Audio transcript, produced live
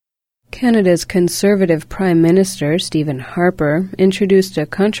Canada's Conservative Prime Minister, Stephen Harper, introduced a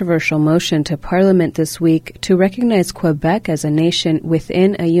controversial motion to Parliament this week to recognize Quebec as a nation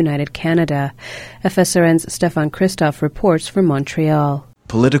within a united Canada. FSRN's Stéphane Christophe reports from Montreal.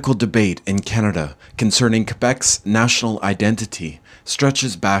 Political debate in Canada concerning Quebec's national identity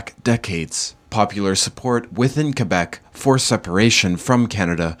stretches back decades. Popular support within Quebec for separation from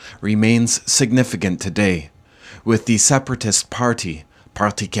Canada remains significant today, with the Separatist Party,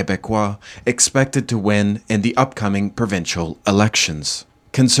 Parti Québécois, expected to win in the upcoming provincial elections.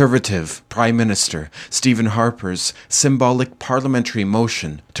 Conservative Prime Minister Stephen Harper's symbolic parliamentary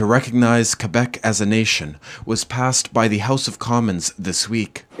motion to recognize Quebec as a nation was passed by the House of Commons this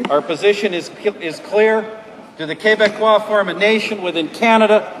week. Our position is clear. Do the Québécois form a nation within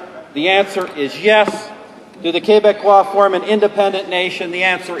Canada? The answer is yes. Do the Québécois form an independent nation? The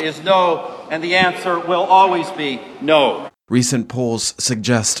answer is no, and the answer will always be no. Recent polls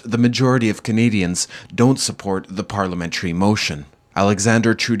suggest the majority of Canadians don't support the parliamentary motion.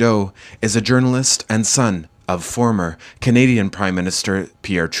 Alexander Trudeau is a journalist and son of former Canadian Prime Minister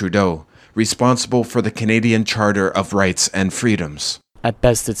Pierre Trudeau, responsible for the Canadian Charter of Rights and Freedoms. At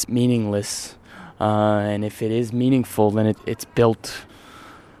best, it's meaningless, and if it is meaningful, then it's built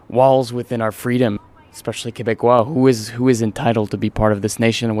walls within our freedom, especially Québécois. Who is entitled to be part of this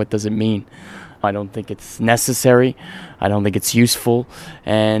nation, and what does it mean? I don't think it's necessary. I don't think it's useful.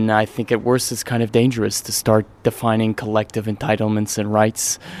 And I think at worst it's kind of dangerous to start defining collective entitlements and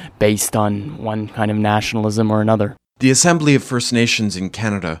rights based on one kind of nationalism or another. The Assembly of First Nations in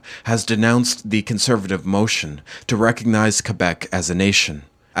Canada has denounced the Conservative motion to recognize Quebec as a nation,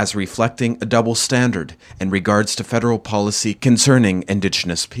 as reflecting a double standard in regards to federal policy concerning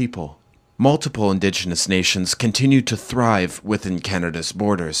Indigenous people. Multiple Indigenous nations continue to thrive within Canada's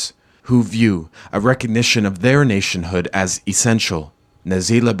borders, who view a recognition of their nationhood as essential.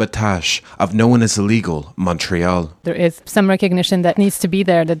 Nazila Batash of No One Is Illegal, Montreal. There is some recognition that needs to be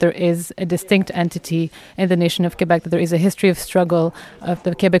there, that there is a distinct entity in the nation of Quebec, that there is a history of struggle of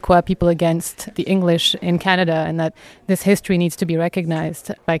the Québécois people against the English in Canada, and that this history needs to be recognized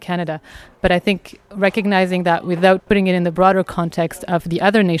by Canada. But I think recognizing that without putting it in the broader context of the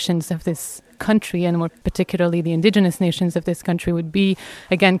other nations of this country, and more particularly the Indigenous nations of this country, would be,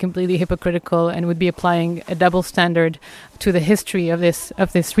 again, completely hypocritical and would be applying a double standard to the history of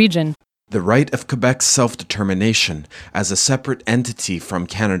this region. The right of Quebec's self-determination as a separate entity from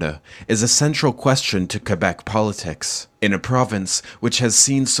Canada is a central question to Quebec politics, in a province which has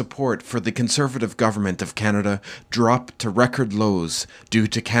seen support for the Conservative government of Canada drop to record lows due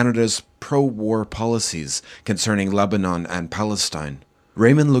to Canada's pro-war policies concerning Lebanon and Palestine.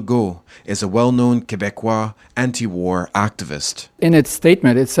 Raymond Legault is a well-known Québécois anti-war activist. In its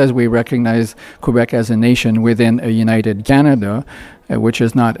statement, it says we recognize Quebec as a nation within a united Canada, which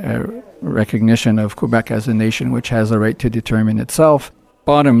is not a recognition of Quebec as a nation which has a right to determine itself.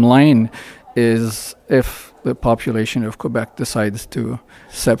 Bottom line is, if the population of Quebec decides to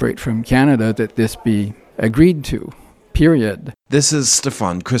separate from Canada, that this be agreed to. Period. This is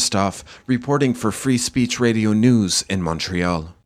Stéphane Christophe reporting for Free Speech Radio News in Montreal.